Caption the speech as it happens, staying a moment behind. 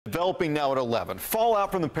Developing now at 11.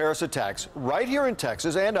 Fallout from the Paris attacks right here in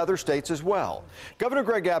Texas and other states as well. Governor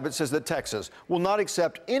Greg Abbott says that Texas will not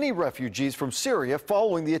accept any refugees from Syria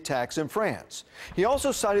following the attacks in France. He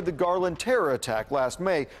also cited the Garland terror attack last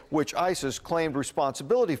May, which ISIS claimed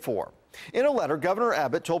responsibility for. In a letter, Governor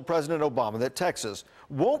Abbott told President Obama that Texas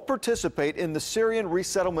won't participate in the Syrian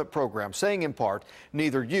resettlement program, saying in part,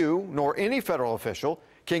 neither you nor any federal official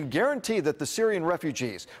can guarantee that the Syrian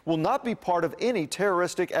refugees will not be part of any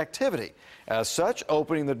terroristic activity. As such,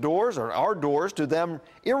 opening the doors or our doors to them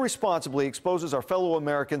irresponsibly exposes our fellow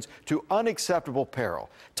Americans to unacceptable peril.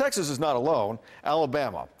 Texas is not alone.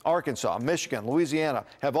 Alabama, Arkansas, Michigan, Louisiana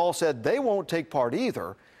have all said they won't take part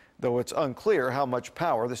either, though it's unclear how much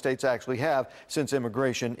power the states actually have, since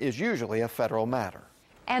immigration is usually a federal matter.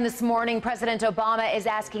 And this morning, President Obama is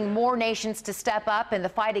asking more nations to step up in the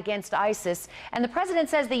fight against ISIS. And the president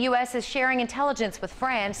says the U.S. is sharing intelligence with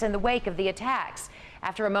France in the wake of the attacks.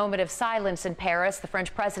 After a moment of silence in Paris, the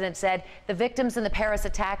French president said the victims in the Paris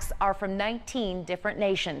attacks are from 19 different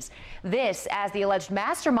nations. This, as the alleged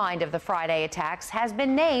mastermind of the Friday attacks has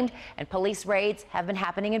been named, and police raids have been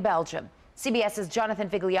happening in Belgium. CBS's Jonathan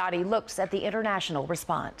Vigliotti looks at the international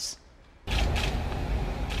response.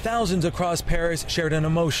 Thousands across Paris shared an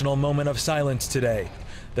emotional moment of silence today.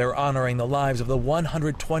 They're honoring the lives of the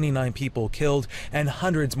 129 people killed and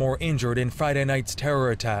hundreds more injured in Friday night's terror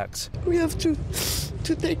attacks. We have to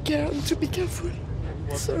take care and to be careful.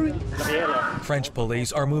 Sorry. French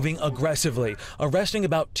police are moving aggressively, arresting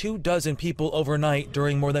about 24 people overnight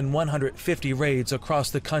during more than 150 raids across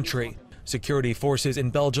the country. Security forces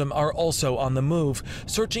in Belgium are also on the move,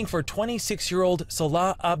 searching for 26-year-old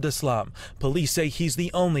Salah Abdeslam. Police say he's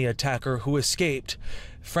the only attacker who escaped.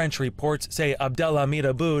 French reports say Abdelhamid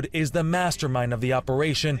Aboud is the mastermind of the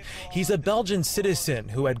operation. He's a Belgian citizen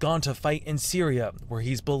who had gone to fight in Syria, where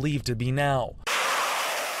he's believed to be now.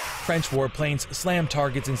 French warplanes slammed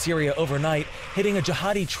targets in Syria overnight, hitting a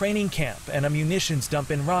jihadi training camp and a munitions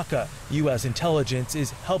dump in Raqqa. U.S. intelligence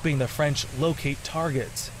is helping the French locate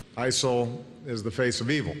targets. ISIL is the face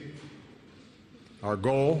of evil. Our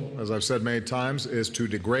goal, as I've said many times, is to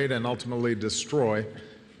degrade and ultimately destroy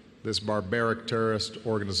this barbaric terrorist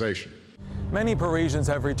organization. Many Parisians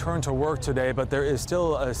have returned to work today, but there is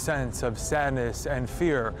still a sense of sadness and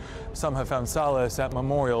fear. Some have found solace at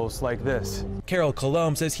memorials like this. Carol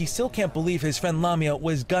Colombe says he still can't believe his friend Lamia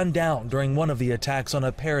was gunned down during one of the attacks on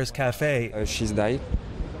a Paris cafe. She died.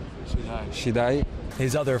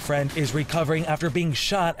 His other friend is recovering after being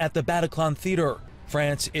shot at the Bataclan Theater.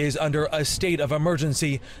 France is under a state of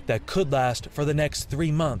emergency that could last for the next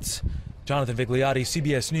 3 months. Jonathan Vigliotti,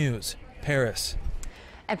 CBS News, Paris.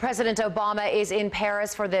 And President Obama is in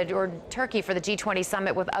Paris Turkey for the G20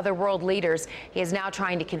 summit with other world leaders. He is now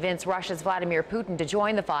trying to convince Russia's Vladimir Putin to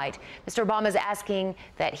join the fight. Mr. Obama is asking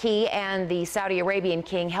that he and the Saudi Arabian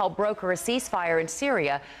king help broker a ceasefire in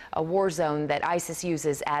Syria, a war zone that ISIS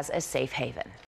uses as a safe haven.